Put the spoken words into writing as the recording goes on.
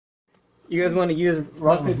You guys want to use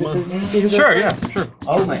rock, paper, scissors? Sure, yeah, sure.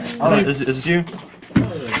 Oh my. Alright. Is this you? You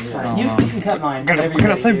can cut mine. We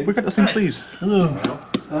got the same sleeves.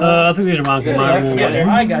 I think these are mine.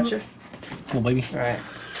 I gotcha. Oh, baby. Alright.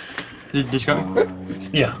 Did you got me?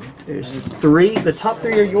 Yeah. There's 3. The top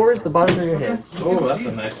 3 are yours, the bottom 3 are his. Oh, that's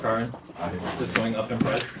a nice card. Just going up in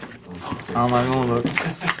price. I'm not gonna look.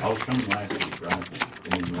 I was coming last week, right?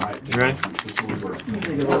 You ready?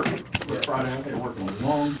 We're Friday out there working a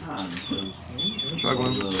long time.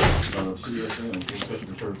 Struggling.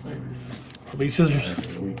 These scissors.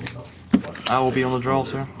 I will be on the draw,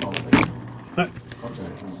 sir.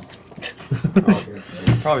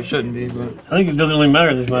 Probably shouldn't be, but I think it doesn't really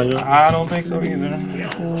matter this matchup. I don't think so either. I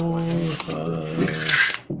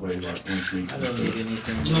don't need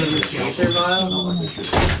anything.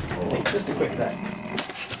 Just a quick set.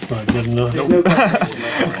 It's not good enough. Nope.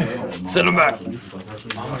 Sit him back. I'm gonna go for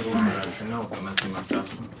it. No, I'm messing my stuff.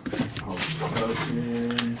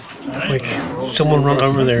 Like, someone run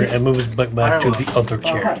over there and move his butt back to the other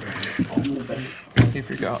chair. He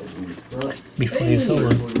forgot. Before you solo.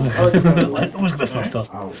 That was the best my stuff.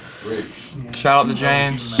 Shout out to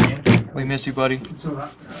James. We miss you, buddy. Did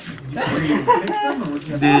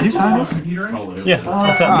you sign this? Yeah,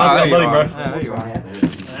 that's that buddy, bro. Yeah, there you are.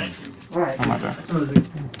 Alright. Oh my god.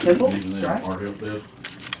 Simple, right?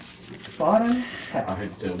 Bottom,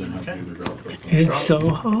 pass. It's so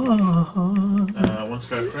hard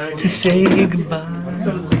to say goodbye.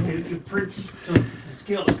 So the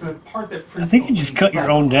scale is the part that I think you just cut your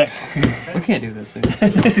own deck. We can't do this thing.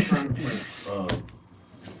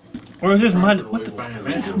 Or is this mine? What the?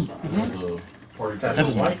 This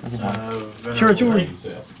is mine. This is mine. Sure, it's yours.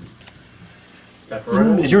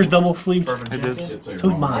 Is yours double sleeve? It is. So is I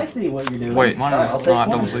mine. see what you're doing. Wait, mine is not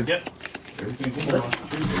double sleeve.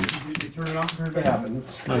 It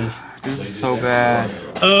happens. Nice. This is so bad.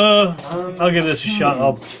 I'll give this a shot.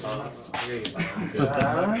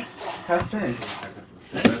 Pass turn.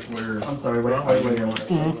 That's where. I'm sorry, wait.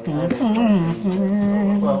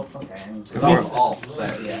 Well, okay.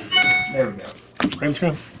 Yeah. There we go. Frame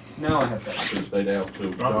scrum. No, I have that. Stayed out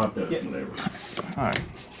till God does whatever. Alright.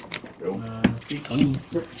 Go. Just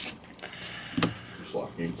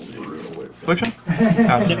like him from the real way. Affliction?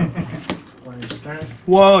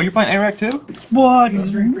 Whoa, you're playing A-Rack too? What? Oh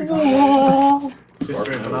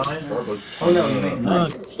no, you made mine.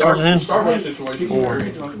 Starbucks situation is a very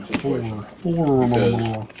interesting situation.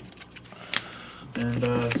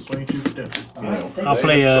 And swing 2 for dinner. I'll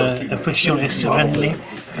play Affliction Extremely.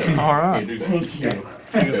 Alright. Thank you.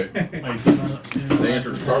 Okay. They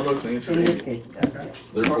entered Starbucks, they entered In this Inc. case, it does.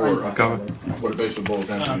 Therefore, I Go. think what it basically boils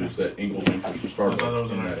down to is that Ingles enters Starbucks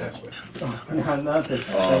in that aspect. No, not this.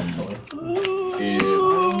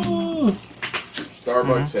 If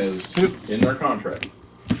Starbucks has in their contract,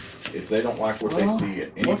 if they don't like what they see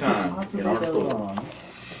at any time in our store,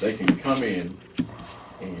 they can come in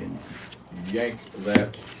and yank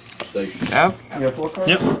that station. F? You have 4 cards?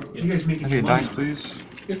 Yep. You guys make Okay, dice, please.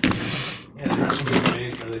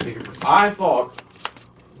 I thought,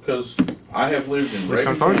 because I have lived in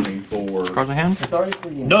Reagan County for Cards in hand? It's already for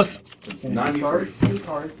you. Dos. Can you discard 2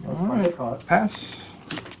 cards? That's part of the cost. Pass.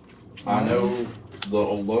 I know the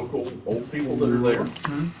local old people that are there.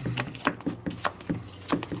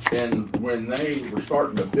 And when they were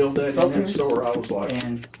starting to build that in that store, I was like,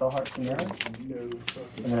 And Spell Hearts and Arrows.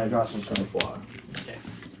 And then I draw some gonna cards. fly.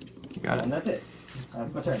 You got And it. that's it.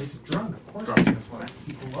 That's my turn. Drunk, of course. That's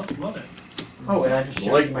why people love it. Oh, and I just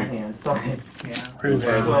showed you my hand. Sorry. Crazy.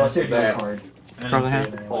 Well, I showed you a That card. Cards in hand?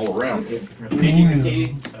 all around it.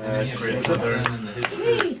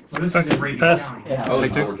 What is this great Pass. county? Yeah. Oh,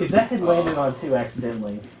 Take 2. If that had landed on 2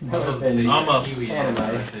 accidentally, that would have been Almost. anime.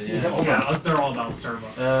 Yeah, they're all about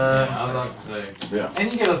Starbucks. I was about to say. Yeah. And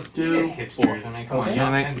you get hipsters. I mean, come on. Okay. You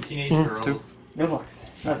Yeah, and teenage 2. girls. No blocks.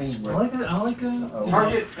 Nothing. I like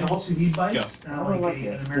Target and also need bites. And I don't like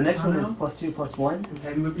this. The next one is +2/+1,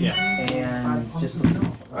 Heavy whipping. Yeah. and just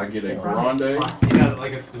I get a grande. You got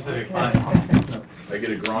like a specific I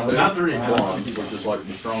get a grande Not the blonde, which is like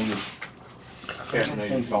the strongest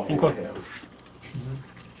caffeinated coffee they have.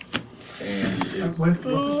 And it's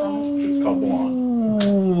called blonde. Oh,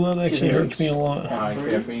 that actually hurts me a lot. High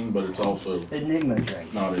caffeine, but it's also Enigma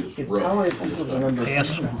drink. not as It's rough probably as equal to the stuff. number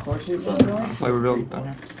Yes. of horseshoes on the Flavor build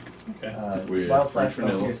down here. With wild French slash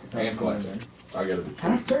vanilla focus, and classic. I got a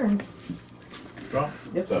Pass turn.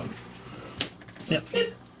 Yep. So, Yep.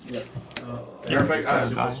 matter of fact,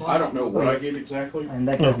 I don't know what I get exactly. And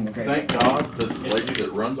that goes in the grave. Thank God that the lady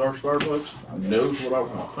that runs our Starbucks knows what I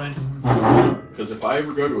want. Because if I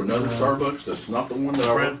ever go to another Starbucks that's not the one that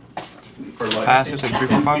I want, For like, Pass, it's like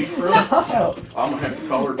 3, 4, 5. I'm gonna have to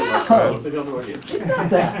call her to like, what the hell do I get? It's not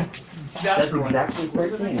that. That's exactly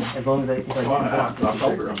 13. As long as I keep Well, I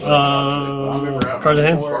told her. Card in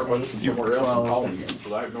hand? Starbucks somewhere else and calling again,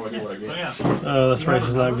 so I have no idea what I get. This race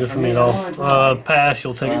is not good for me at all. Pass,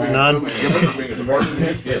 you'll take 9. Thank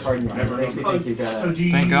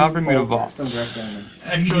God for Mutavault.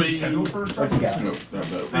 Actually, schedule for What you got? No.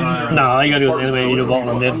 No, all you gotta do is animate Univalt and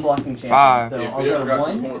I'm dead. Unblocking champion. 5. So If I'll it ever go got to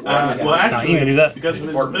 1. the point well, Nah, you actually, ain't gonna do that. because of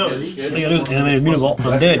his ability. All you gotta do is animate Univalt and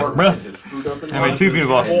I'm dead, bruh. Animate 2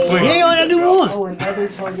 Univaughts. You Sweet. ain't only gotta do 1. Oh, another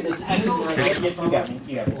target is heavy. You got me.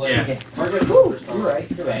 You got me. Yeah. Okay. Margaret, woo! You're right.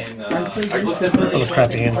 You're right. I'm so That was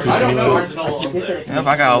crappy hand. I don't know. Yep,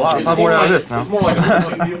 I got a lot of board out of this now. It's more like a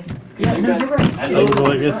deal. Yeah, no, you're right.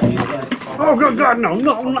 Oh, good God, no. You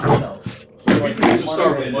can use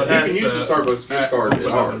the Starbucks gift card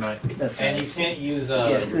at ours. That's And right. you can't use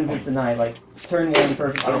Yeah, since it's a night, like turn 1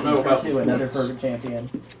 perfect I don't know champion, about turn 2 the another points. perfect champion.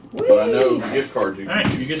 But I know the gift cards you Alright,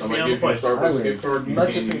 can you get to be somebody on gives the you a play. Starbucks gift card, you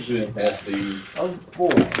Much can use it appreciated. at the Oh boy.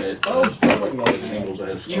 Starbucks at Ingles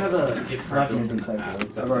at You have a gift I'm not card. gonna do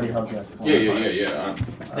psychos. I've already helped you out. Yeah.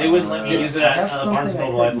 They wouldn't let me Yeah. use it at I have something Barnes I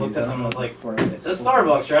Noble. could I looked at use. them and was like, Swear it says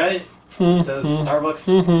Starbucks, right? It says Starbucks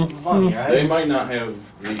money, They right? might not have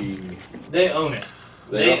the. They own it.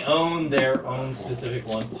 They don't- own their own specific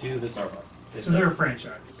one to the Starbucks. So they're a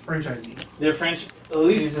franchisee. Their French, at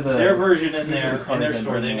least These are the- their version in these are their the cards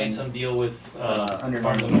store. that They go made in, some deal with under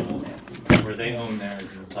Barnes and Noble where they own theirs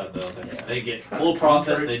inside the thing. They get full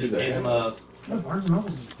profit. They just gave them a No, Barnes and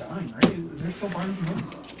Noble's is dying, right? Is there still Barnes and Noble?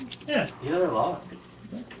 Yeah. yeah, they're a lot.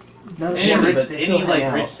 Not as Any many, rich, but they still any hang like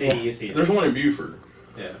out. rich city you see it. There's one in Buford.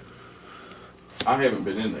 Yeah. I haven't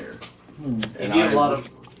been in there. Hmm. If you have a lot of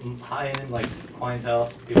high-end like clientele,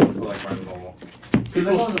 people still like Barnes and Noble. Because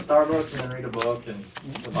they go to Starbucks and then read a book and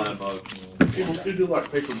buy a book. People still do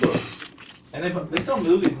like paper books. And they sell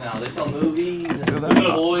movies now. They sell movies and Yeah, that's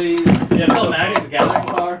not- toys. They sell Magic the Gathering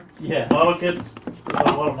cards. Yeah. Model kits. A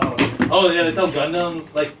lot of model kits. Oh yeah, they sell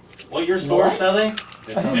Gundams. Like what your store is What? selling.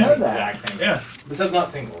 They I sell didn't know the that. exact same. Yeah. Except not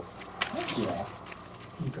singles. Yeah.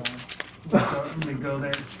 Keep going. Let me go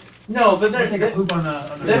there. No, but Take a poop on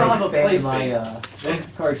the. they don't have a Expand play my, space.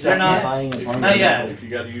 card they're shop not- buying a Barnes not and yet. Noble. If you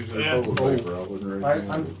gotta use it Yeah. as toilet paper, I wouldn't really I'm- use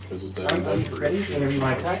it because it's that I'm industrial ready shit. whenever you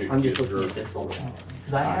want to try. I'm just looking at this folder.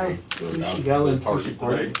 Because I have Sushi Go and Sushi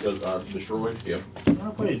Party. Destroyed, yep. I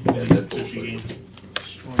played Yeah, Deadpool sushi plays. game.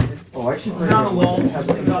 Destroyed it. Oh, I should It's on the wall. have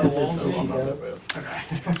It's on the wall. No, I'm not that bad.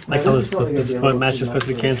 Like how this match is supposed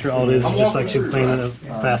to be cancer, all it is just like she's playing at a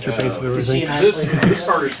faster pace of everything. This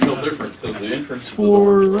card is still different because the entrance to the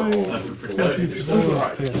Four, door right. is still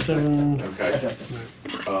right. I got 7. Okay.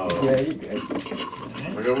 Yeah, you're good.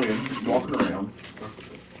 I go in, walking around.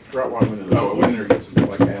 Right while I went in. Oh, I went in there and got some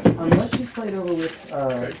like that. Unless she's played over with,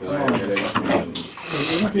 Okay, because I had a headache and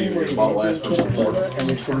anything where a bottle last you for and before.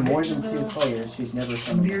 there's been more than 2 players, she's never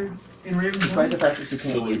summoned. Beards in Raven's Despite the fact that she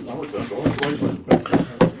can't Salute. lose. I went to Wasteland.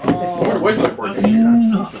 I went to Wasteland for a year.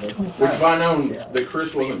 Which if I known that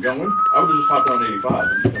Chris wasn't going, I would have just hopped on 85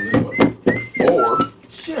 and come this way. Or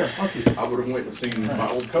Sure, okay. I would have went and seen my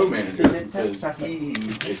old co-manager because he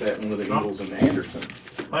is at one of the Eagles in Anderson.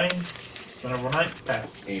 Playing. Whenever night,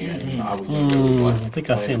 pass. And I was going to go I like think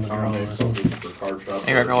I see him in the draw. for card shop. I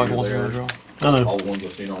think I got like one there. to draw. I know. All the ones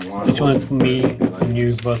I've seen online. Each one's me and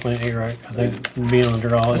you both playing 8 rack. I think being on the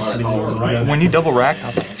draw is pretty good. When you double racked, I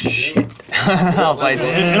was like, shit. I was like,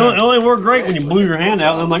 It only worked great when you blew your hand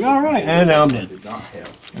out. And I'm like, all right, and now I'm dead. Did not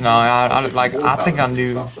have. no, I think I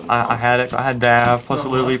knew I had it. I had Dav plus the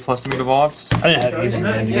Lily plus the Mutavaults. I didn't have anything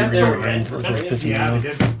man, to give your hand. It was just pissing me Yeah, they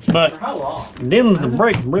off. did. But For how long? then the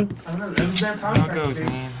breaks, bro. I don't know. It was their How contract. it goes, They-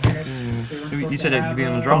 man. they were You said supposed it'd to be on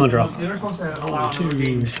the have, draw? On the draw. They were supposed to allow 2,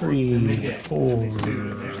 3, 4,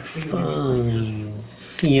 5,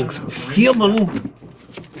 6, 7.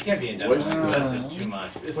 It can't be indefinite. That's just too much.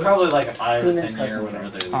 It's probably like a 5 or 10 year whenever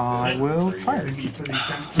they lease I it. will Or try it. Maybe for these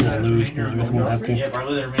cents, I'm gonna lose, but I guess I'm gonna have to. Yeah,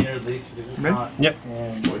 probably the remainder of the lease because it's Ready? not. Yep.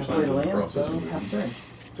 And I played a land, so pass turn.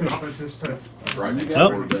 just to Right next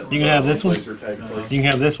Nope. door to that You can have this one. laser tag place. You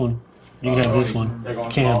can have this one. You can have this one. They're You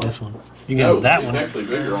going can't have smaller. this one. You can No, have that it's one. actually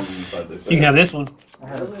bigger on the inside. They say. You can have this one. I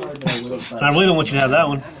had a card that I would have And I really don't want you to have that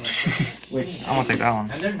one. which I'm gonna take that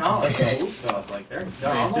one. And they're not like old stuff. Like they're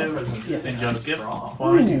online presence. Yes. They just get wrong.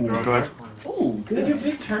 Ooh, Go ahead. Ooh, They do good.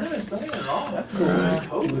 big tournaments. Not even wrong. That's cool. Just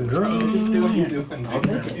do what you're doing. I'll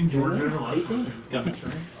take it. in Georgia. 18.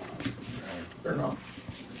 They're not.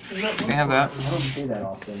 They have that. I don't see that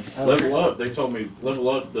often. Level Up, they told me Level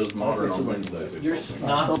Up does modern on Wednesdays. You're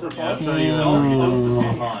not Silver supposed Pass. to post this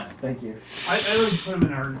online. Thank you. I already put them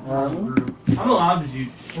in our group. I'm allowed to do.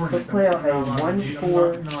 Let's play out a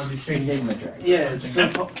 1/4 Enigma Dragon. Yeah, it's so,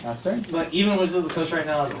 Last turn. but even Wizards of the Coast right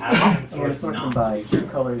now is happening, I'm so gonna it's sort them not. by 2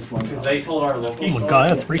 colors, 1 Because color. they told our local. Oh my god,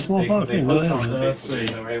 that's 3 small because box. they I didn't know posted on that. the Let's Facebook, see.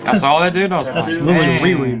 so we're able That's to- all that dude. I was That's like, literally dang.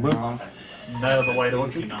 reread, bro. Night of the White Do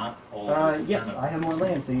Orchard. not hold Yes, I have more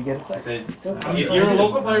land, so you get a I sec. said, Go for if it. your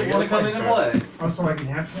local players want to come in and play, Also, I can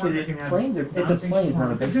have Is it planes or it's a planes,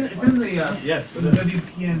 not a big It's in the Yes. the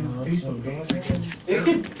WPN Facebook game. it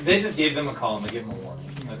could, they just gave them a call and they gave them a warning.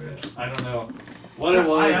 That's it. I don't know what it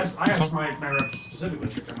was. I asked my rep specifically,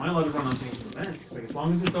 like, am I allowed to run on things with events? Like, as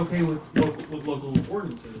long as it's okay with local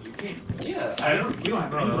ordinances, you can. Yeah, I don't. You don't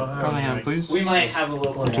have any. Probably hand, please. we might have a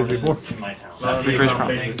local 1, 2, 3, 4. ordinance in my town. Well, That'd they be Trace a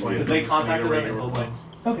count. thing, because they contacted them and told them,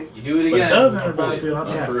 Okay. you do it But it again. does enter I'll pull you. battlefield on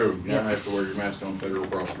Not tap. true, you don't have to wear your mask on federal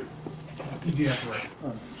property. You do have to wear.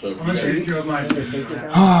 So if Unless you you drove my. I'm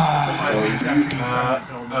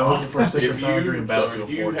looking for a if Sacred Foundry you, and so if Battlefield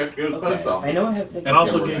you 4. have to go to the post I office. know I have 6. And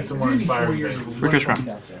also Yeah, getting right. some more inspiring years things. ago. Ricochet round.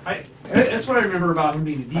 Gotcha. That's what I remember about him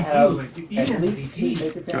being a DP. have Was like, even At as a least 2 DP,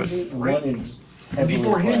 Sacred Foundry, and 1 is And heavily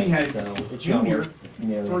before him, he played, had so it's Junior. not worth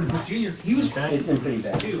nearly Jordan as Bush much. Jr. He was Okay. It's in pretty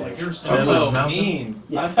bad too. Like, shape. there's And so Oh, Mountain? mean. I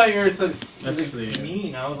Yes. thought you were said Let's like, see.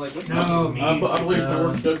 mean. I was like, what do No, you mean? mean. I believe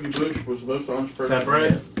George W. Bush was supposed to unspread Tap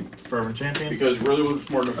red. Fervent Champion. because he really wasn't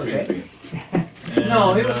smart enough to be Okay. defense.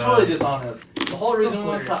 No, he was And, totally dishonest. The whole reason we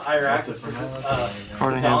went to Iraq is because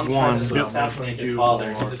Card in Saddam hand, tried 1. to assassinate his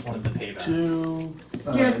father. He just wanted to pay back. 2,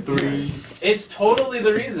 Yeah, 3. It's totally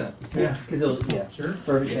the reason. Yeah, because it'll, yeah, Sure.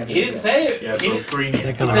 perfect He champion. didn't say it. Yeah, He so didn't- 3 They needed.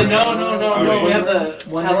 He kinda said, hard. no, we have the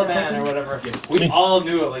One Taliban minute. or whatever. Yes. We all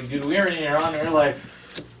knew it. Like, dude, we were in Iran and we were like,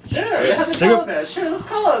 sure, they have the Take it. Taliban. Sure, let's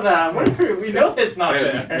call it that. We know it's not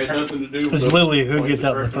It had there. nothing to do with It's the literally who points gets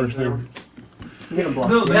of out the first preference. thing. You get a block.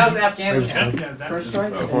 No, That was Yeah, Afghanistan. that First was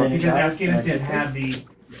strike, Oh. and then because you dive, Afghanistan and had the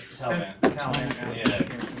Taliban. Taliban. Yeah.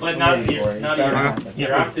 But not Glory. not Sorry. Iraq. Yeah.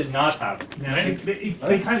 Iraq did not have it. Yeah,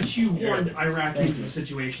 they kind of shoehorned Iraq into the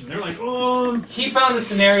situation. They're like, He found a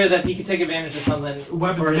scenario that he could take advantage of something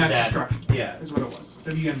weapons for of his mass dad. destruction. Yeah. Is what it was.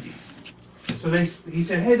 WMDs. So he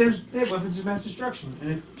said, hey, they have weapons of mass destruction,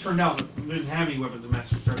 and it turned out that they didn't have any weapons of mass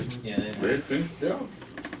destruction. Yeah. They had finished the job.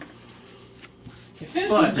 He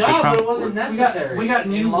finished But- the job, but it wasn't necessary. we got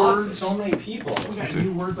He new lost words. so many people. We got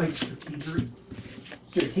new words like strategery.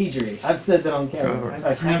 strategery. I've said that on camera.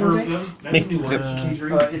 That's never good. That's a new word. Yep.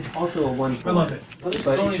 Strategery. It's also a 1/4. I love it. But there's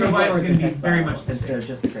But so many Joe people. Biden's gonna be defense very style much the instead of same.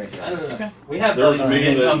 just the great I draft. don't know. We have There was a buddies who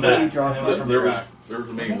meme didn't come that- back. and it was from Iraq. There was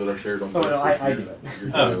a meme that I shared on Oh, Facebook. no, I do it.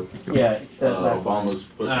 years ago. Yeah, that last line. Obama's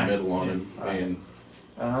put some medal on him, and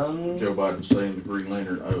Joe Biden's saying the Green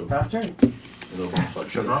Lantern oath. Pass turn. And Obama's like,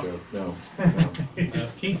 shut up, Joe. No.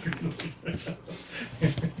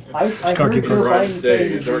 I Scar heard kicker. Joe Biden Brightest day, say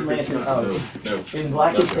in the Green darkest Lantern night. oath. No, no. In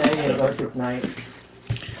Blackest No, Day and no. Darkest Night.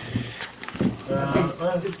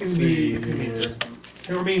 It's gonna be interesting.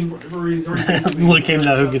 I mean, he's already. Look him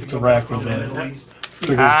now who gets the rack with Middle that. East.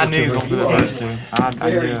 I knew he was gonna do that first, too. I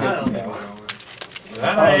Very knew good. it. Oh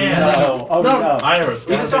no! Oh no! Iris.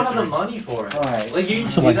 We just don't have the money for it. Alright. Like you can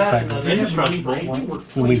So do like that. the And They then have money for anything.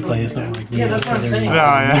 When we play, it's not like Yeah, that's what I'm saying.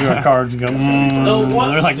 Yeah, Look at our cards and go,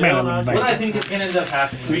 they're like, man, I'm what I back. think is gonna end up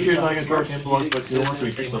happening. Features is like some a dark smart influence, but still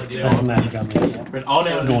strategic features things something they do. That's the magic I missed. But all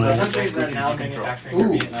down Going The in. countries that are now control. manufacturing Ooh, their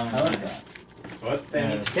Vietnam. I like that. So what they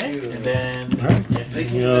need to Okay, do. and then If they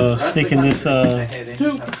keep Yeah, this rest of the sticking this, countries say, hey, they need to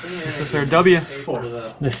have clean This is energy, her W. pay for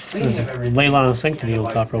the This cleaning is of everything. Leyline of Sanctity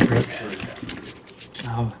on top real quick.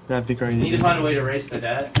 Oh, that'd be You need crazy. to find a way to erase the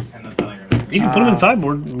debt, and that's how they're gonna. You can put them in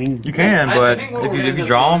sideboard. I mean, You can, I but think what if we're you gonna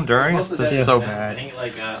draw them do during, is it's most of just the so debt, I bad. think,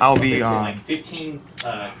 like, I'll be, like 15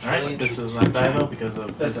 alright, trillion. this is not diamond because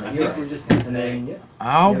of That's I right. think You're we're right. just gonna And say, then yeah.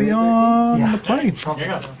 I'll be on Yeah. the plane. here you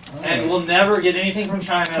go. and we'll never get anything from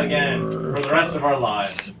China again for the rest of our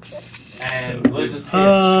lives. And we'll just pay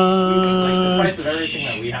like the price of everything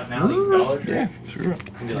that we have now, like Dollar Tree, Yeah, sure.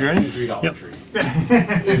 can be You like ready? $2-3 Yep. tree.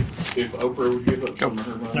 If Oprah would give up some of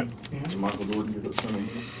her money, Yep. and Michael Jordan give up some of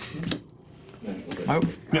his, then Oh,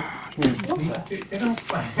 They don't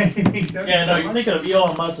play. Yeah, no, you're thinking of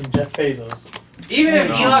Elon Musk and Jeff Bezos. Even if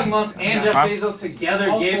No. Elon Musk and Jeff Huh? Bezos together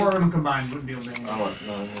All gave 4 of them combined wouldn't be able to do anything. I went,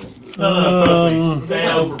 no, No, trust me. They They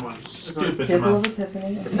had know over one. stupid Temple amount. of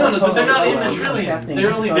Epiphany. No, but they're not in the Oh, trillions. casting.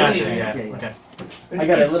 They're only Gotcha, billionaires. yeah, yeah. Okay. I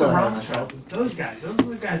got a It's little the ahead of Rothschilds. myself. It's those guys. Those are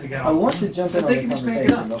the guys that got I all want to jump in But on they the can just make it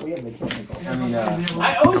conversation, up. but we have mechanical.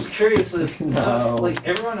 I always curious this. No. So, like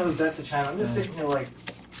everyone owes debt to China. I'm just sitting here like,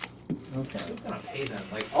 Okay. who's gonna pay them?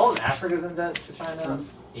 Like all of Africa's in debt to China.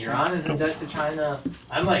 Iran is in debt to China.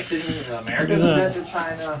 I'm like sitting in America's in debt to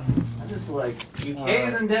China. I'm just like UK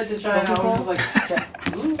is in debt to China. I'm just like,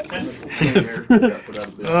 ooh.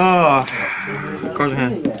 Cards in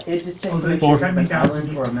hand. It just takes me Four. for a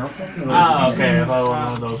mountain. Ah, okay. If I one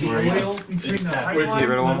of those The where oil between the that- pipeline get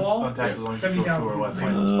rid of and the one? wall, contact is only two 70,000 or what?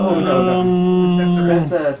 Oh, no.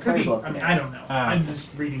 That's a Could sky be. bluff. I mean, I don't know. I'm just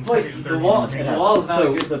reading. Wait, the wall is not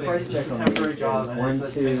So a good the thing. price It's check just a on temporary these job, is and 1, it's a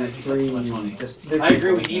 2, thing that costs too much money. 3. I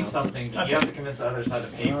agree, we need something, but you have to convince the other side to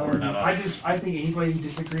pay for it. I think anybody who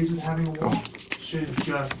disagrees with having a wall should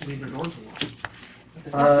just leave their doors alone.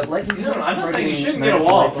 No, I'm not saying you shouldn't get a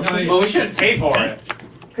wall, but we shouldn't pay for it.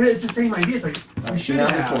 Cause it's the same idea. It's like we should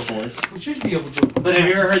have. We should be able to. But have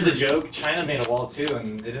you ever heard the joke? China made a wall too,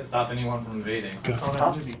 and it didn't stop anyone from invading. I saw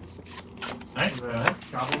that movie. Nice.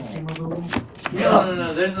 Goblin came over.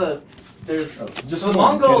 No. There's just the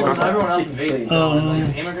Mongols and everyone else invaded.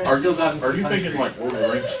 Like, immigrants still got into Are the you country. thinking like Lord of the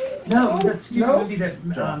Rings? No, it was that stupid movie that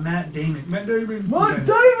Matt Damon.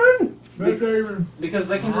 Because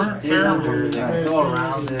they can just dig under, they can go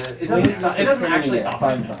around it. It doesn't stop. It doesn't actually stop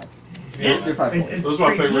anything. You're 5 points. It's Those are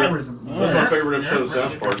my straight favorite. terrorism. That's my favorite episode of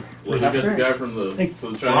South Park. Where they get the guy from the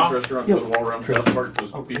Chinese restaurant to walk around South Park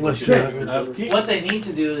because people Unless get What they need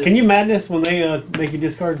to do is. Can you madness when they make you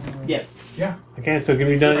discard? Yes. Okay, so can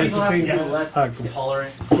be done People have to instantly? be less Alright, cool.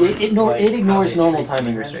 tolerant. It ignores normal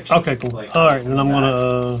timing restrictions. Okay, cool. Alright, then I'm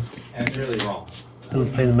gonna And it's really wrong.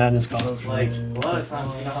 pay the madness cost. Like, a lot of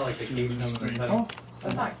times, you know how like the cage them and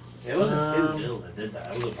that's not. It wasn't his bill that did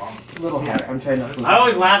that. It was a bomb. Little hard. I'm trying not to. I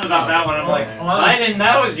always laugh about that one. I'm like, I didn't.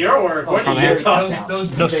 That was your work. What did you talk? Those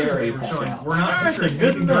pictures they were showing were not pictures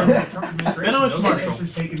taken during the Trump administration. Those are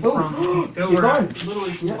pictures taken from. They were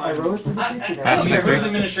literally from I rose to the I future. don't care whose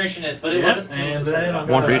administration is, but it wasn't. And then I'm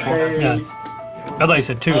One for each one. Yeah. I thought you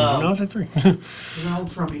said 2. No, I said 3. It was an old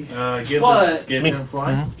Trumpy. Give him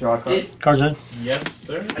fly. Draw a card. Cards in. Yes,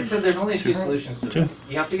 sir. I said there's only a few solutions to this.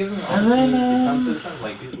 You have to give them the opportunity to become citizens,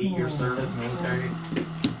 like do 8-year service, military.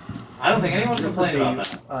 I don't think anyone's complaining about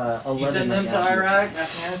that. You 11 send them to right now. Iraq,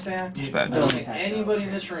 Afghanistan. It's bad. I don't think anybody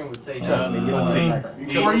in this room would say Trust me, you just. don't let's attack.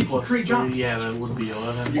 see. Or you 8 plus create 3, jumps. yeah, that would be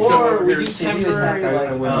 11. Or we do If you temporary, attack,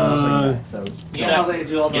 I like, win on the so you know how they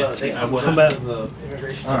do all the, Yes, they I would. Combat. the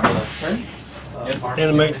immigration Alright. of Turn? the farming and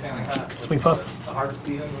Animate. everything like that. Swing puff. The harvest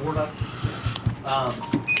season and stuff. I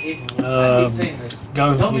hate saying this.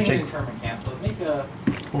 Go, Don't you make an take. internment camp, but make a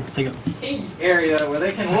We'll take it. caged area where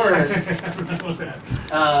they can work.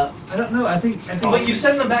 I don't know. I think. But you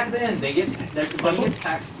send them back then. They get their money gets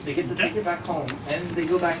taxed. They get to take it back home, and they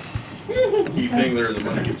go back. Keep saying there, the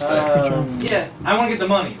money gets taxed. Yeah, I want to get the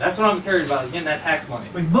money. That's what I'm curious about. Is getting that tax money.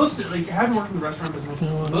 Like having worked in the restaurant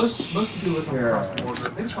business, most people live from across the border.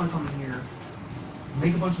 They just want to come in here,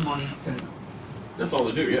 make a bunch of money, send it out. That's all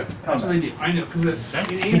they do, yeah. That's what they do. I know, because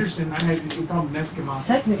in Anderson, I had we called them Mexican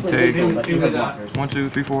mafia. Technically, Take. they would do They would, blockers. 1, 2,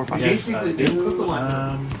 3, 4, 5. Basically, they cook the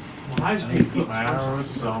lunch. Well, I just I paid need for to keep my arrows,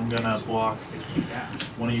 so I'm gonna block keep that.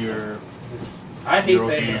 one of your. I hate You're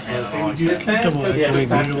saying okay, this, but yeah, they do this thing. Double Yeah, A,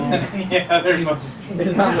 yeah, they're much.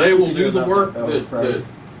 It's not- They will do the work that The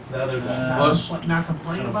other than us Not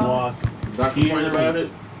complain Gonna about. block. not complaining about it,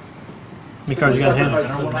 How many cards you got in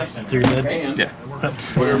hand? So you're dead. and Yeah.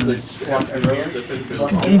 whatever they swap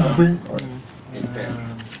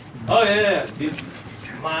Oh yeah, dude. We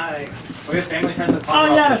have family friends that talk Oh,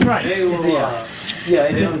 about yeah, this. that's right. They will. Yeah,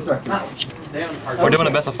 it's indestructible. They don't. We're doing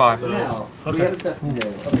a best of 5. Now, we Okay. have stuff to do.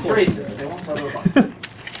 Of It's course. racist. They won't sell those boxes.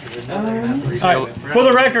 Alright, for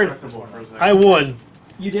the record, I won.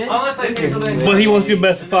 You did? Unless they pay for the. But he wants to do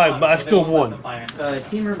best of 5, but I still won.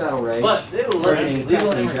 Teamer Battle Rage. But they will let Bargaining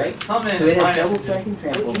legal tactics, immigrants come in So they and have finance double it. striking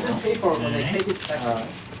trample. You just pay for it when they take it back.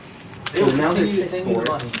 They So will now continue to there's send you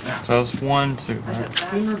the 6 money. So it's 1, 2. I said, Right?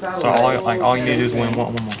 Teamer Battle So all, Rage. all you need to do is win one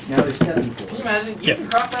more. Now there's 7 Can you fours. imagine? You Yeah. can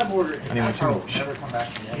cross that border and I need my that car will two. never come back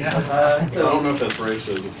from you. Yeah. I don't So know if that's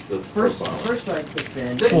racist, it's the first profile. strike kicks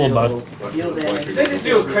in. It's a little you'll deal damage. They just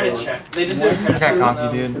do a credit check. They just do a credit Look check. how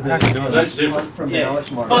cocky, dude. Look how you doing that. That's different. From the Yeah.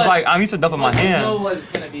 knowledge mark. But- It's like, I'm used to dumping my They know hand. what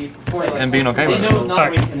it's gonna be before, like, And being okay they with know it. not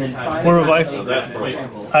Alright. wasting And their then time. Word of advice. So that's right.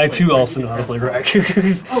 I too also know how to play rack.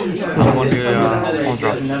 Oh yeah. I'm gonna do one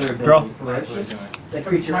drop. Another Draw. ability. So that's just- that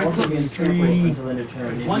creature also gains trample until end of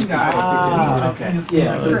turn. One guy. okay.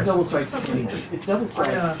 Yeah, so it's double strike. It's double strike,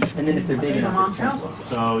 and then if they're big enough, it's trample.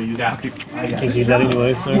 So you got. I got Can't use that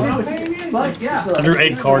anyway, so. But Yeah. you still I have drew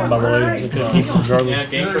 8 cards, by the way. Regardless. Yeah,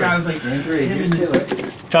 game The other guy was like, Game 3, him here's and to his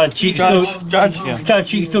it. Try to cheat, Judge, yeah. try to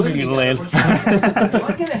cheat, still can get land. Am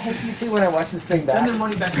I gonna hit you two when I watch this thing Send their back?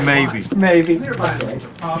 money back. Maybe. Maybe. They're buying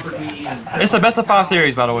property and It's the best of 5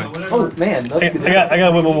 series, by the way. Oh man, Hey, let's I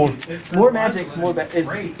got one more. more magic, more better.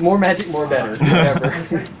 It's more magic, more better.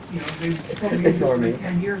 Whatever. Ignore me.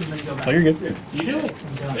 10 years and then go back. Oh, you're good. You do.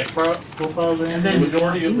 Deck profiles in. And then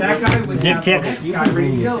Majority of that guy would Dip have checks. this guy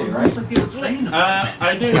ready to go. It's almost like they were training him.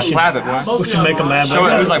 I do. We slap it, boy. We should make a mad Show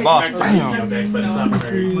it who's like boss. Bam. But it's not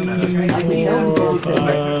very. 4,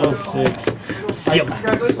 5, 6. Yep.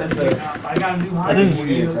 Congratulations. I got a new hire. That is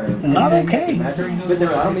not okay. But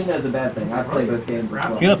no, I don't mean that as a bad thing. I play both games as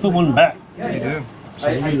well. You gotta put one back. You do.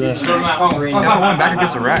 I do that. Show them at home. Put one back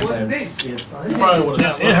against a rack. What's his name? Probably would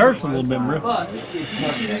have. It hurts a little bit, bro. But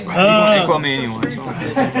Equal me anyway. So.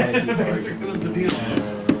 this was the deal.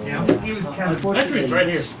 Yeah, he was kind of. Entry's right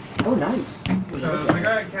here. Oh, nice. So I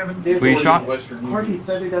got Kevin. There's We a shot. Harvey's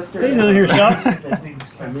Feather Duster. Hey, another here shot. That's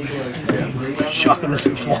illegal. Shocking this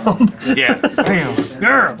one. Yeah. Bam.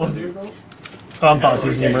 Girl. Oh, I'm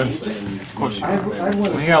pausing you, bro. Of course you I do.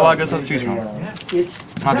 want We got a lot of good stuff to choose from.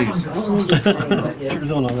 It's Not these.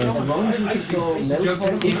 Yours on already. as long as you control no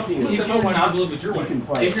part If you went out a little bit your you way. can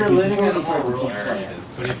play. If you're You living in control a the part more rural you can play.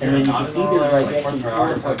 areas, but if And you're then you not can in either those, like like get Puerto control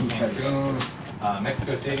Vallarta, the Cancun,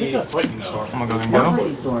 Mexico City, you know, I'm gonna go ahead and go.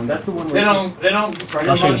 Mercury Storm, that's the one they where don't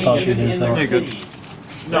I'll show you the policy in in a the second. city.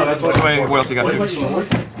 No, that's what. Wait, what else you got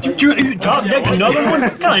too? You top deck another one?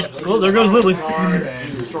 Nice. Well, there goes Lily.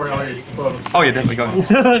 And destroy all your photos. Oh yeah, definitely go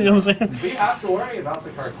ahead. You know what I'm saying? We have to worry about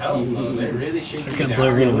the cartels, though. They really shake you Can't down.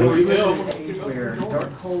 play green. where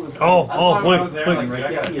Dark Hole is Oh, That's why when I was wait, there, wait. like,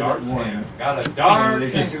 I got a Is dark it one? tan. Got a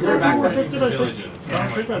dark tan. We were back when we were villages. I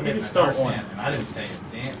think it's still on. And I didn't say a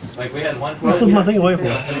damn. Like, we had one What's the my thing away from? It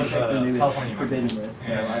was California forbidden Mexican. list,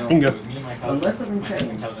 so And I don't, Bingo. it was me and my cousin. Unless something my cousin,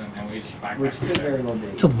 changed. and we just backpacked which could very well be.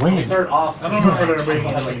 It's a We land. started off. I don't know if they're we making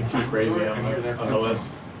had, something too crazy on the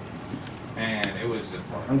list. And it was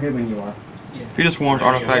just like. I'm good when you are. You just warmed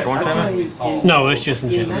artifact or enchantment? No, it's just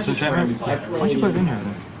enchantment. It's enchantment? Why'd you put it in here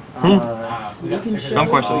then? Sneak and Dumb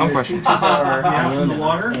question, dumb question. Which is our From the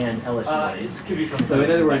water? and Hellish Blade. It could be from. So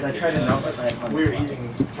in other words, I tried to knock aside on We were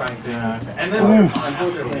eating, trying to. Yeah. And then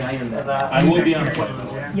Unfortunately, I am that. I will be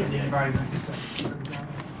unplayable.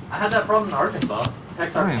 I had that problem in Arkansas.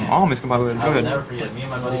 Texarkana. Damn, all miscombobulated. Go I will ahead. never forget. Me and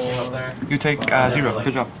my buddy came up there. You take 0.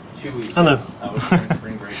 Good job. 2 weeks. I know. I was during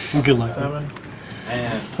spring break. Good luck. 7.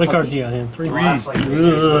 And What card do you got, hand? 3? the last, like, 3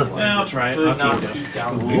 Ugh. days, Yeah, I'll try it. could I'll not keep it. keep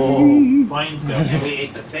down the Whoa. Planes go. And we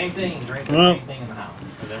ate the same thing and drank the Well. same thing in the house.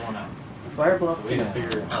 Because everyone else. Fire Bluff. So we just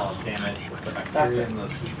figured, oh damn it, it's the bacteria in the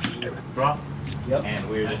sweet tea. Drop. And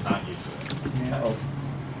we were just not used to it. Oh.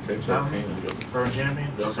 For a champion.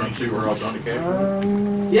 Um,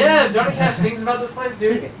 Stepdad Yeah, Johnny Cash sings about this place,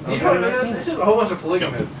 dude. Do you know what it is? It's just a whole bunch of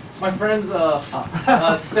polygamists. My friend's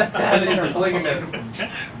stepdad is a polygamist.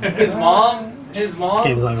 His mom Game's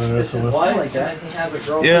not going to is his wrestle with. wife, like that. and he has a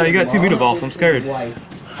girlfriend. Yeah, you got 2 Vita balls, so I'm scared.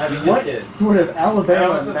 Having What kids. sort of I Alabama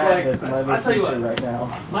was just madness like, am I I tell you listening to what. right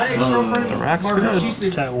now? My ex-girlfriend, The rack's Margaret, good. she used to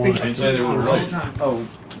Chat one. think she Say they were all the related. time. Oh.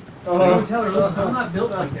 So you would tell her, listen, I'm not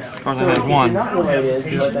built like that. Of course, I So had if you're 1. not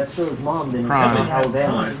related, but that's still his mom, then Prime.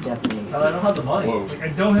 Alabama is definitely. I don't have the money. Like, I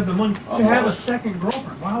don't have the money to have a second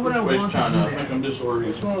girlfriend. Why would I want to do that? I'm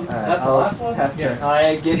disorganized. That's the last one? Pass turn.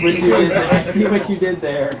 I get what you did there. I see what you did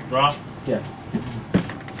there. Drop. Yes.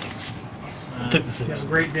 Took the Have a 6.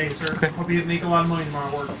 great day, sir. Hope you make a lot of money tomorrow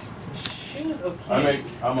at work. She was okay.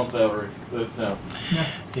 I'm on salary. But no.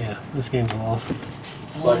 Yeah, this game's a loss.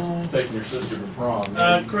 It's like taking your sister to prom.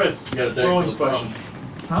 Chris, You got a date throwing for the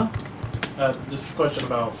Huh? question. Just a question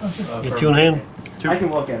about. Get 2 in hand? I can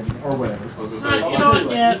walk out or whatever. I was gonna say,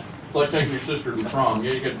 Not yet. It's like taking your sister to prom.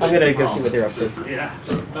 Yeah, you get. I'm gonna go see what they're up to. Yeah.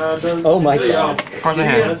 Oh my god. Cards in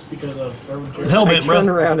hand. That's because of furniture. Hellbent, Turn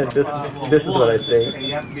bro. around and this is what I see. Okay,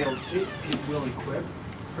 you have to be able to, it will equip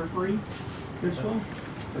for free, this will,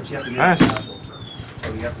 but you have to get Nice. the castle first.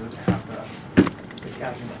 So you have the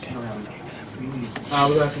castle that turn around. So you need some. I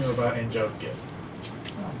was asking about angelic gift.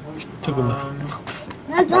 Took him.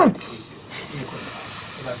 That's done.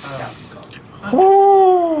 So that's the casting cost.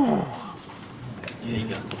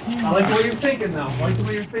 I like the way you're thinking though, I like the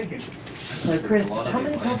way you're thinking. So Chris, how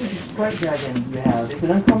many copies of Sprite Dragon do you have? It's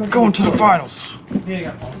an uncommon. Going to the finals. Yeah, you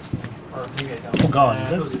got one. Or maybe I don't. Oh, God.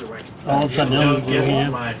 It goes either way. All upside down. Angelic Yeah, gift, yeah.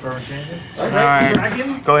 my fur champion. Alright.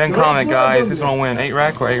 Dragon? Go ahead and comment, guys. Who's gonna win? 8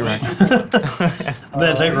 rack or 8 rack? I bet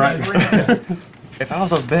it's 8 right. If I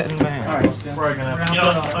was a betting man. Alright. Probably gonna have.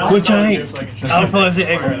 Yeah. Which I ain't. I'll probably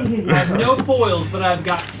say 8 right. I have no foils, but I've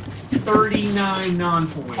got 39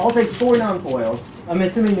 non-foils. I'll take 4 non-foils. I'm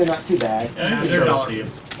assuming they're not too bad. Yeah, They're sure,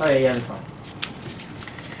 dollars. Steve. Oh yeah, that's fine.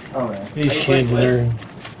 Oh man. These kids, they're.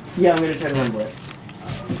 Yeah, I'm gonna try to run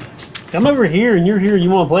Blitz. I'm over here and you're here. You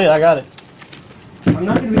want to play it? I got it. I'm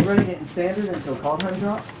not gonna be running it in standard until call time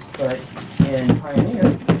drops, but in Pioneer,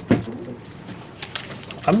 absolutely.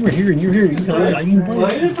 I'm over here and you're here. You can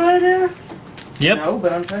play it. Pioneer? Yep. No,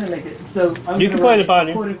 but I'm trying to make it so. You can play the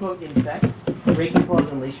Pioneer. Quote unquote infect, Raking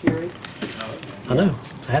Claws, and Leash Fury. I know.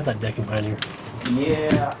 I have that deck in Pioneer.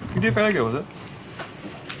 Yeah. You did fairly good with it.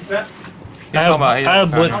 I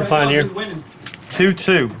have Blitz for Pioneer. 2-2.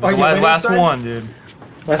 Oh, The you went last inside? one, dude.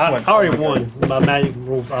 I already won. By Magic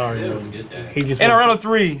rules, I already It was a won. good day. He just In a won. round of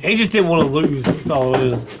 3. He just didn't want to lose. That's all it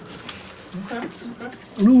is. I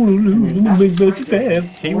don't want to lose. I'm going to make Bessie bad.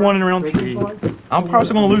 He won in round 3. I'm probably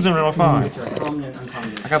still gonna lose in round 5.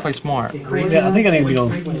 I gotta play smart. Yeah, I think I need to be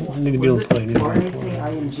on. I need to be on play.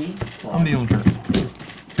 I'm the owner.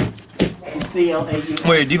 CLAU.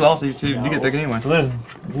 Wait, you lost these 2. You get pick anyway. I'm going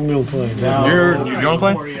to be on play. You're on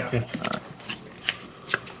play? Yeah.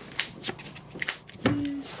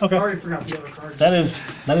 I Okay. already forgot the other card. That is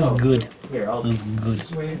good. Here, I'll That is good.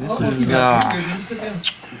 This is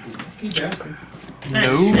Keep asking.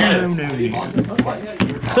 no.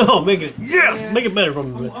 Oh, make it. Yes! Make it better for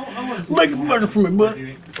me, bud. Make it better for me, bud.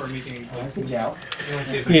 For making You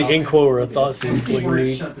need an Inquo or a thought seed. What you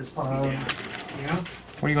need. shut this puppy down. You know?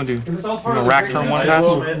 What are you gonna do? It was all You part gonna of the rack great turn one reset. pass?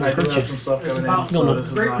 I do have some stuff coming in, No, so no. this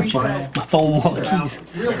is Great not reset. fun. My phone wants the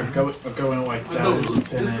keys. I'll go in like Thousands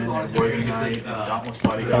Lieutenant and Voiding Knight and Dauntless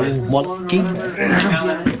Bodyguard. Phone want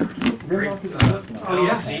keys. Oh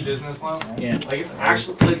yeah, C business loan. Yeah. Like it's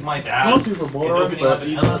actually like my dad. Not super is boring, opening up but an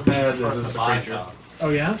he's LLC not bad just for as us a to buy creature. stuff. Oh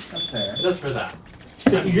yeah? That's fair. Just for that.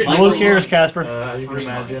 No one cares, Casper. You can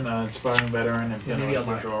imagine inspiring veteran and Pinnacle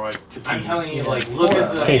Martial like the I'm keys. telling you, like, look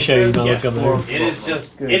at the. Can't show you. Don't interest. look up there. It is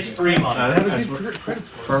just, it's free money. That's what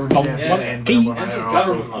Fervent Oh, Champion what? and Key? Double This is Knight are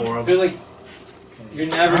government also money. four So like, you're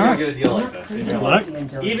never gonna get a deal like this. in your life.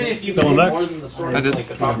 What? Even if you pay Going back? more than the store, I did. like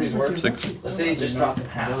the property's worth. 6. Let's say it just dropped in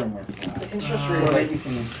half. The interest rate, Or like, maybe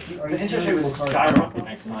some. the interest rate will skyrocket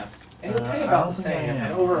next time. And you'll pay about the same.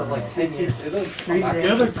 And over like 10 years, it'll come back.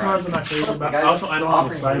 The other cards I'm not crazy about. Also, I don't have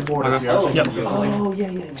a sideboard as the Oh, other Yep. thing. Oh, yeah,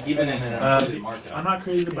 yeah. Even in an unlimited market. I'm not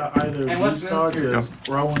crazy about either of And these cards Westminster. because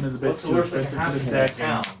Rowan is a bit What's the too worst that can expensive for this happen in deck, this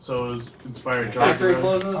and town? so is Inspired Factory Charge.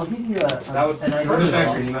 I'll closes. give you That would an idea perfect. of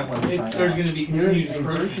what you might want to find There's out. gonna be There continued is a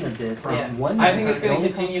encroachment. version of this Yeah. that's one I think it's gonna only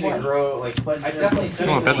continue costs to one. grow. Like, But I definitely You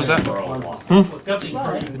know what fetch was that? grow a lot. It's definitely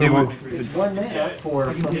encroachment. Do what? It's one mana for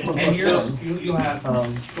I can see it. from And you'll have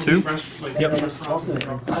Two? like Yep. restaurants also and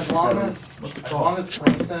it's As long as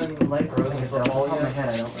Clemson like grows off in the top of my portfolio, head,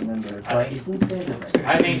 I don't remember, but it's insane.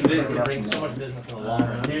 I think this brings so much business in the long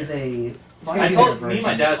run. There's a. I told me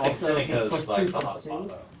my dad thinks also Seneca plus is like two, the plus hot two. spot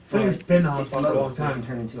though. I think it's been on It's for a long low, so it time. can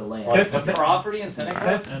turn into a land. That's- The property in Seneca.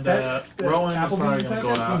 That's And that's Rowan is Applebee's probably inside going to go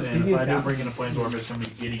that's out, the and if I busiest do town. bring in a Flameswarmer, it's going to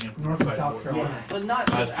be getting him from North the and South sideboard. Carolina. But not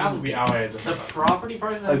It's just supposed to be Applebee's. allies. The property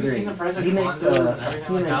prices, have you Agreed. seen the price of He makes condos and a everything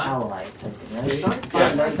human like that? ally type thing, There's right?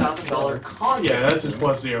 $75,000 condo. Yeah, that's just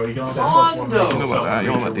plus zero. You can also have plus one. Condo! You know about that, you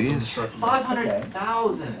know about these?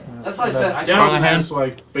 500,000. That's why I said I Down Scarlet the hand? hands,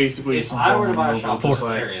 like basically if some I were to form buy a of shop in just this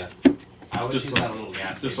like area, I would just choose so- that little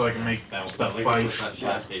gas just so I can make that was stuff that fight.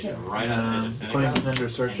 gas station right on the edge of Playing Seneca. Contender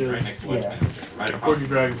And searches. right next to Yeah. Westminster. Right across. Corgi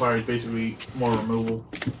Dragonfire is basically more removal.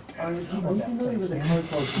 Are you familiar with a card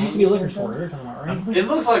called? It used to be a liquor store, you're talking about, right? It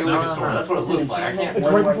looks like a No, liquor no, store. no. That's what it looks like. I can't. It's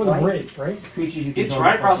right before the bridge, right? Creatures you It's control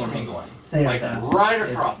right across plus from one, England. Same Like fast. right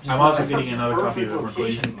It's across. just I'm also like- getting another copy of the Perfect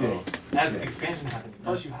Revelation. location. As expansion happens,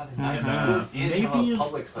 plus you have the nice And windows and maybe some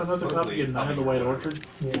public stuff. another copy of Night of the White Orchard.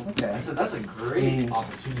 Okay. I said that's a great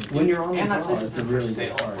opportunity. When you're on the and that draw, place it's is a for really sale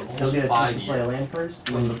good card. for You'll almost get a 5 chance to play a years. land first,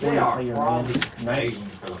 So and before they you are play your probably land, nice. begging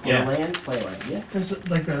for the Play Yeah. a land, play a land. Yeah. It's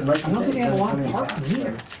like a, And I like you don't said, think they have a it lot of doesn't parking really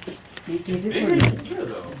either. matter. You did Bigger pretty than here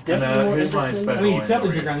though. definitely more here's my interesting. special I mean, it's one.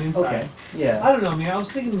 definitely bigger on the inside. Okay. Yeah. I don't know, man. I was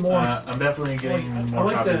thinking more. I'm definitely getting I more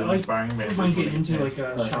like copies the- of I like- Inspiring I Bridge. might get into like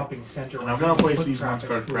a shopping center. And I'm going to play Foot Season 1 traffic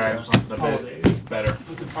card for, crash or something a holidays. bit better.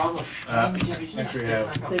 But the problem, actually have-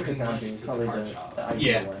 Sacred Foundry is probably the ideal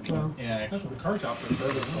Yeah. one. Well, Yeah, that's what the car shop is.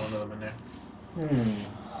 there's one of them in there.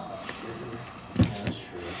 That's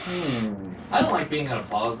true. I don't like being at a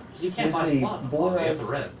pause. You can't buy There's a slots. You have to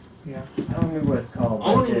Boros- rent. I don't remember what it's called. But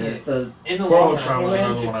Owning the, it. the In the Borough long shop run, was 10,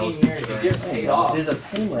 another one I was 15 years, you considering. get paid off. there's a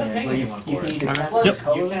payland paying where you anyone can for it. either tap Yep. the You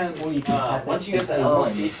colors can, or you can tap once it you get the if they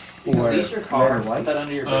LLC, want. You can Or lease your red car, or put white? that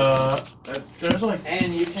under your business, There's like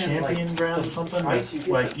and you can champion like brands or the something. price you That's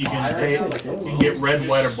get like to you buy can right pay. now, like, You can get red,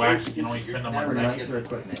 white, or black. You can only spend them on Never red. gonna That's for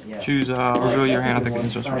equipment, yeah. Choose reveal your hand. I think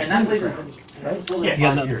it's just And that place is still Yeah, in yeah,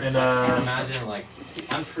 5 no. years. And, So I can't imagine like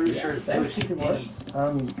I'm pretty sure That they would would keep keep it work. any.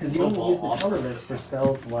 Because you only use the colorless for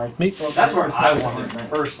spells like. Me? well, That's where for I spells wanted like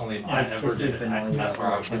personally. I never did it. That's where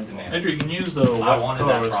I would get the name. Andrew, you can use the I white wanted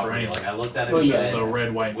that colors for property. anything. Like I looked at it. Well, and yeah. Just said, the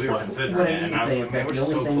red, white, we were black. considering What I it, mean and to I was say like, is man, that we're the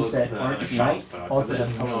so only things close that to aren't the shop knights stuff. also So have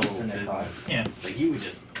there's colorless no in their business. cards. Yeah. Like you would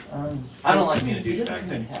just. I don't like being a douchebag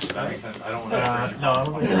thing. Does that make sense? I don't want to. No, I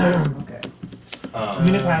don't think it is. Okay. I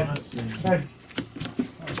mean, I've had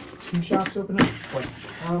 2 shops open up. Like,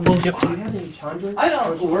 Do you have any Chandras? I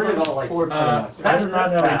don't worry about like. I do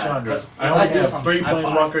not have any Chandra. I only have 3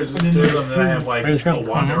 planeswalkers, it's 2 of them, then I have like Raise a ground.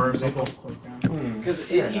 Wanderer or something. Because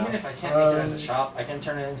even if I can't make it as a shop, I can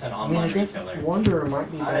turn it into an I mean, I online guess retailer. Wanderer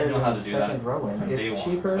might be I better didn't know how than to the do that second row in. from day It's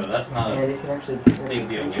one, cheaper, so that's not and a it can actually big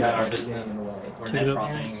deal. We had our business. in a way. We're Check net it out.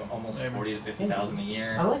 profiting almost 40 to 50,000 a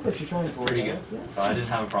year. I like what you're trying to It's say. pretty good. Yeah. So I didn't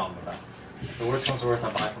have a problem with that. So worst comes to worst, I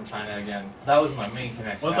buy from China again. That was my main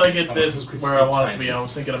connection. Once I get Someone this who could where I speak want it to be, Chinese. I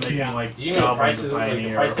was thinking of making Yeah. like Do you know Goblins prices or like the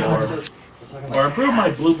Pioneer price differences? or improve my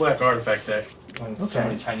blue-black artifact deck. When so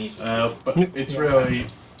many Chinese. But it's really,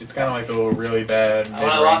 it's kind of like a really bad When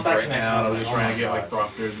I lost that right connection, now. I I was was just like, trying oh to get my like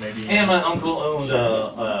Thropters maybe. And my uncle owned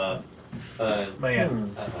Man,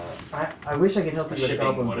 I wish I could help a you with shipping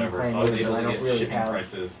goblins and whatever. So I was pioneers, able but I to don't get really shipping have.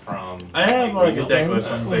 prices from. I have like a regional deck list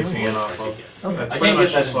things. I'm basing it off of. Okay. That's I pretty can't much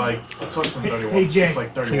get that just in- like it's less than Hey, 31. hey, Jay. It's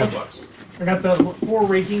like $31. I got the 4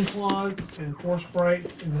 raking claws and 4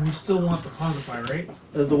 sprites, and then you still want the Pongify, right?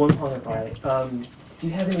 The one Pongify. Do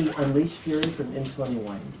you have any Unleashed Fury from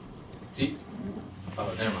M21?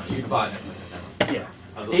 Oh, never mind. You can buy it. Never mind. Yeah.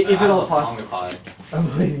 I was gonna If say, at I all have a possible. Pongify. I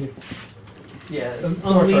believe you. Yeah.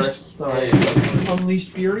 Unleashed. First, sorry. Yeah, yeah. Unleashed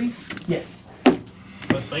Fury? Yes.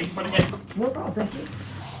 But thank you for the game. No problem. Thank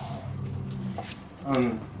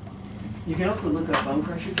you. You can also look up Bone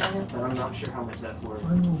Crusher Giant, but I'm not sure how much that's worth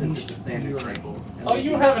since it's a standard staple. Oh,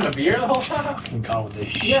 you were having a beer the whole time? God, this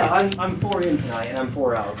shit. Yeah, I'm 4 in tonight, and I'm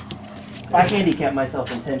 4 out. I handicapped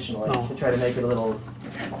myself intentionally to try to make it a little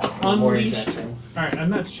more Unleashed. interesting. Alright, I'm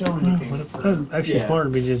not showing anything. That's actually Yeah. smarter to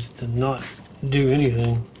be just to not do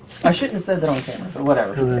anything. I shouldn't have said that on camera, but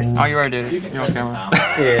whatever. Who cares? Oh, you already did You it. can You're on turn this camera. down.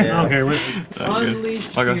 I Yeah. don't care. We're-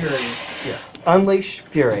 Unleashed Okay. Fury. Yes. Unleash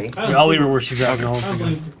Fury. I'll leave her where she's at. I don't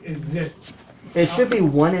believe it exists. It should be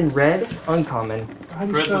 1 in red, uncommon. How do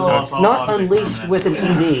you Chris is spell? also Not on big unleashed with an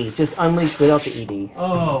ED, just unleashed without the ED.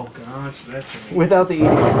 Oh, gosh, that's right. Without the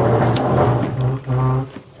ED.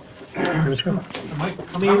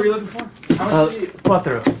 How many were you looking for? How much did he,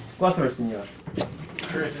 Cuatro. Cuatro, senor.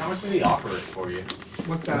 Chris, how much did he offer it for you?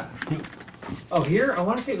 What's that? Oh, here? I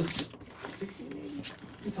want to say it was 60 maybe?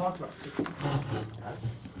 We talked about 60.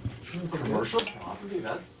 That's commercial property.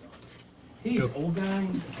 That's He's an old guy, he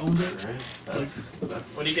owned it. Chris.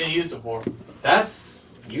 That's. What are you gonna use it for? That's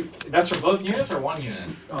you. That's for both units or one unit?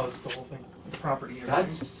 Oh, it's the whole thing. The property. Everything.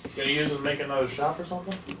 That's Gonna use it to make another shop or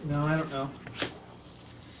something? No, I don't know.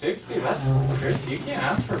 60. That's Chris. You can't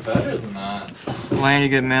ask for better than that. Land, you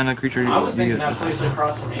get mana, creature, I was you thinking get. that place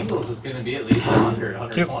across from Ingles is going to be at least 100,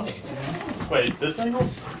 120. Wait, this angle?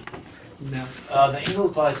 No. The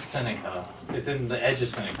Ingles by Seneca. It's in the edge of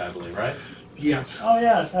Seneca, I believe, right? Yes. Oh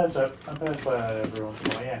yeah, I pass by that every once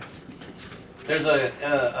in a while. Yeah. There's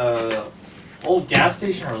a old gas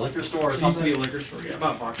station or a liquor store or It used to be a something. liquor store, yeah.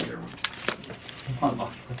 About box there once.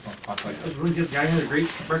 Like It was really good. The guy had a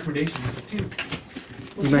great recommendation. He's like, dude.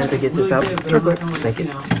 You mind if I get this out Really good, real but quick? I'm not Thank you.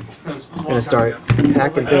 gonna, that was a long Gonna time start ago.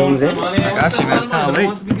 packing things in. I got you, man. It's kinda late. I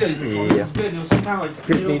want it to be good. He's like, oh, this is good. And it was some kind of like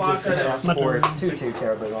Chris tomato needs this vodka to that have was for too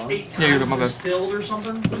terribly long. 8 Yeah, you're good, my times bad. distilled or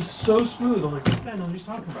something. It was so smooth. I'm like, this guy knows what he's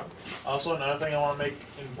talking about. Also, another thing I want to make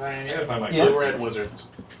in Pioneer, Yeah, Yeah. blue red wizards.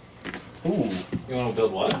 Ooh. You want to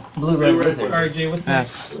build what? Blue red Blue-red wizard. All right, Jay, what's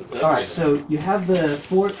next? Yes. Alright, so you have the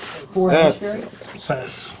four Yes. Fairy?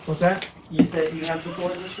 Pass. What's that? You said you have the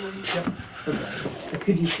 4 initially? Yep. Okay.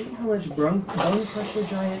 Could you see how much Bone Crusher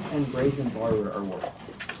Giant and Brazen Barber are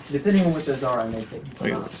worth? Depending on what those are, I may take some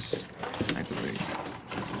Wait, out. let's activate.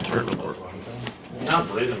 Not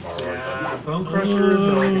Blazing Bar. Yeah, bone crushers are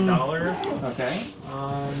like $1. Okay.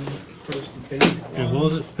 First and basic. What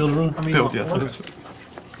was it? Build a room? I mean, Build, yeah. four. that is-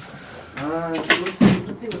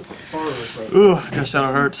 Let's see what Barber's like. Ugh, gosh,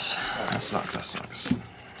 that hurts. That sucks, that sucks.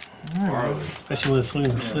 Especially when it's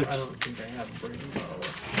swinging for I 6. don't think I have a brazen bar.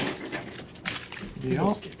 Yep.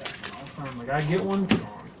 Just get that gone. Like, I get one, it's gone.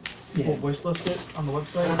 Yeah. We'll wish list it on the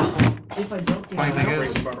website. If I don't get Funny thing it,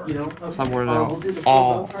 is, Brazen bar. you know, okay. somewhere We'll down. do the 4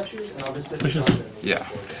 All- Bone Crushers, and I'll just put Which the is- Barber in this Yeah.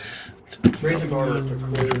 order. Brazen Barber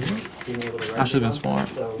precludes being able to I should have been run, smart.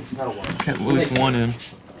 so that'll work. Can't lose one in.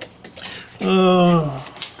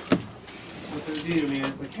 What they do, man,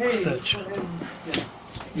 it's like, hey, Fetch.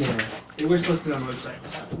 yeah. They wish listed on the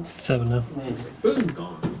website. 7 now. Boom,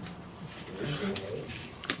 gone.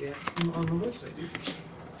 Yeah, on the website,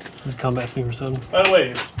 dude. Combat speed for 7. By the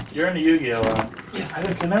way, you're in the Yu-Gi-Oh! Yes.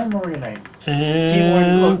 I can never remember your name.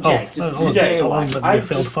 And Jay, just Jay. but I you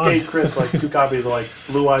failed just fine. gave Chris like 2 copies of like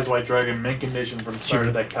Blue Eyes White Dragon mint condition from start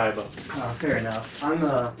of that Kaiba. Oh, fair enough. I'm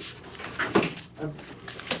that's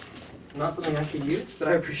not something I could use, but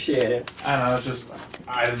I appreciate it. I don't know, it's just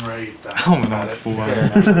I didn't really that Oh, about no, it. Blue He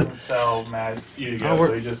Eyes. doesn't sell mad Yu-Gi-Oh! Oh, So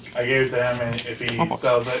we're- he just I gave it to him, and if he Oh,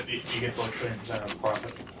 sells it, he gets like 30% of the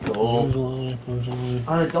profit.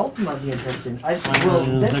 Dalton might be interested.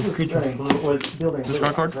 Well, Dex was creature. building blue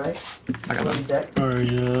Discard card? right? I got that. Dex.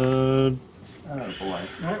 Alright, Oh boy.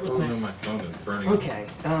 Alright, what's Oh, no, next? my phone is burning. Okay.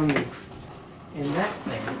 In that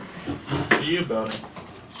case, What are you building?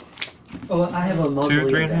 oh, I have a mausoleum 2,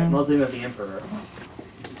 3 in deck, hand? Mausoleum of the Emperor.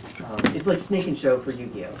 It's like Snake and Show for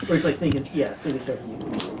Yu-Gi-Oh! Or it's like Snake and Show for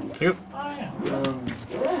Yu-Gi-Oh! Oh yeah.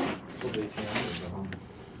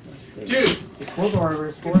 Let's see. Dude, It's 4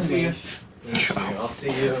 barbers, 4 good to see you. fish. I'll see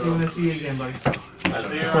See you when you. I see you again, buddy. I'll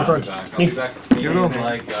see you Four around. cards. I'll be back You're in welcome.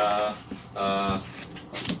 like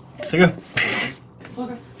Cigar.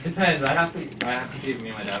 Okay. Depends. I have to see if me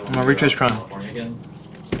and my dad want I'm gonna to retrace go crime. to California again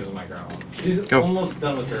because of my grandma. She's Go. almost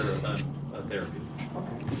done with her therapy.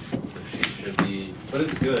 So she should be, but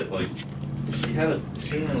it's good. Like she had a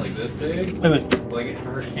tumor like this big. Wait a minute. Like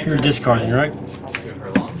her cancer. You're discarding, right? To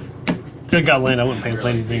her lungs. Good God, land. I wouldn't And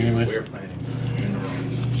play anything anyways. We're planning.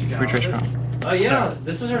 Retrace crown. Oh yeah,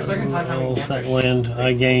 this is her second time having Well, cancer. second land,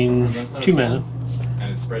 I gain 2 mana.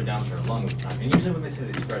 And it's spread down to her lungs this time. And usually when they say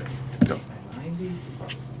they spread, Go. 90.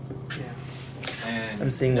 Yeah. And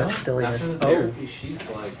I'm seeing that no, silliness. After the Oh. therapy, she's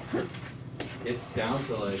like, it's down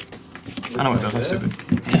to like. I know what like it does. I'm this.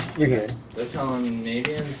 stupid. You're good. They're telling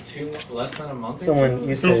maybe in less than a month. or Someone two.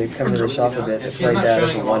 used to come to the shop a bit And to she's play not that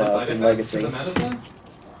as a showing all the 1-up side in effects to Legacy. the medicine.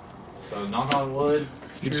 So knock on wood.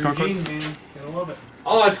 You discard card? Gene, man. Gotta love it.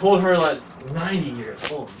 Oh, I told her like 90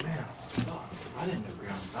 years old. Man, fuck, I didn't know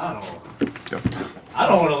Grandma's that old. Go. I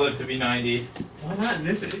don't want to live to be 90. Why not in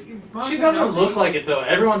this? She doesn't look like it though.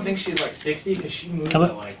 Everyone thinks she's like 60 because she moves Come at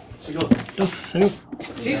on. like she goes. Just cigar.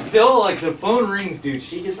 She's still like the phone rings, dude.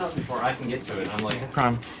 She gets up before I can get to it. I'm like,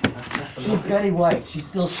 Prime. She's Betty White. She's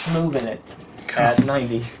still schmooving it at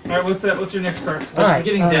 90. Alright, what's your next card? oh, she's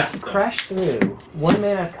getting deaf. though. Crash Through. 1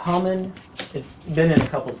 mana common. It's been in a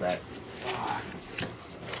couple sets.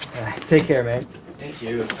 Alright, take care, man. Thank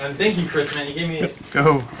you, and thank you, Chris. Man, you gave me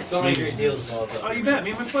Go. so many great deals. Oh, you bet,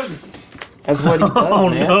 man. My pleasure. That's what he does, Oh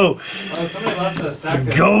man. no! Oh, somebody left a stack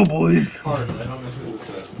of Go, boys! cards. I don't know who this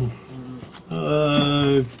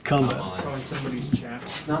is. Combat. Probably somebody's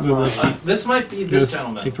chat. Not Go mine. with- This might be Go. this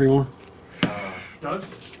gentleman. Take 3 more. Doug?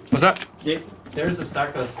 What's that? There's a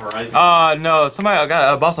stack of Horizon. No. Somebody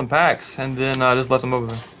bought some packs and then just left them over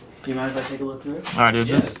there. Do you mind if I take a look through it? All right, dude.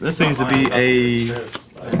 This seems to be a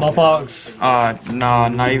Smallpox. nah,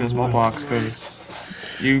 not even smallpox,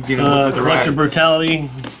 because you get with the Collective rat. brutality.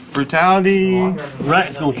 Brutality.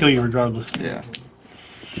 Rat's gonna kill you regardless. Yeah.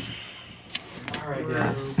 Alright,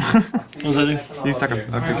 yeah. What does that do? He's stuck a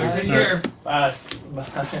Alright, take picture. care.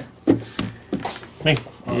 Me.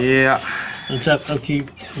 Yeah. Untap, upkeep,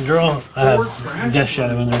 draw. I have Death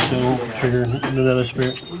Shadow in there, so it won't trigger another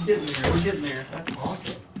spirit. We're getting there. We're getting there. That's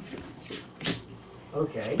awesome.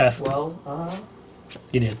 Okay, Pass. well,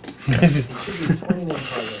 You did. it should be 20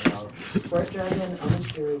 minutes right now. Spread Dragon, Omen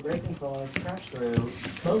Fury, Breaking Claws, Crash Through,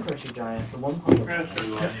 Bone Crusher Giant for 1 public.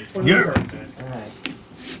 Yeah.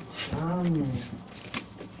 Alright.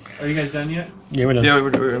 Are you guys done yet? Yeah, we're done. Yeah,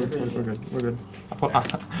 we're good. We're good. We're gonna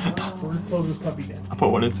close this puppy down. I put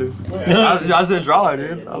 1 and 2. I said draw,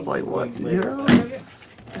 dude. I was like, what? Yeah.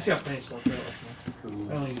 You see how plain it's working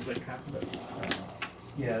out. I only use like half of it.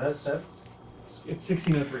 Yeah, that's It's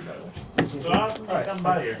 1603 by the way. Alright, come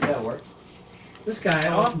by here. that'll work. This guy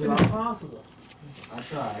often impossible. I'll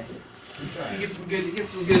try. You get some good.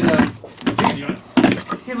 Dude, you know,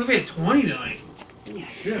 hey, look, we had 20 tonight. Holy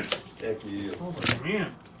shit! Heck yeah. I was like,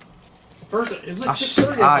 man. First, it was like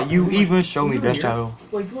 6:30. You even showed me Death Shadow.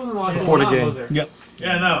 Like, it wasn't like Before the game. Was there? Yep.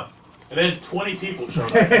 Yeah, no. And then 20 people showed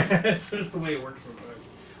up. That's just the way it works sometimes.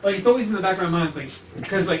 Like, it's always in the back of my mind, it's like,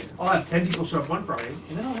 because like, I'll have 10 people show up one Friday,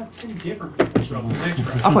 and then I'll have 10 different people show up the next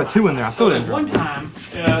Friday. I put 2 in there. I still didn't draw. One time,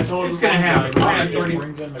 Yeah, I told It's him gonna happen. Bonnie Right, just 30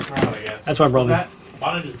 brings in the crowd, I guess. That's why I brought that, him.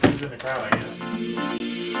 Bonnie just brings in the crowd, I guess.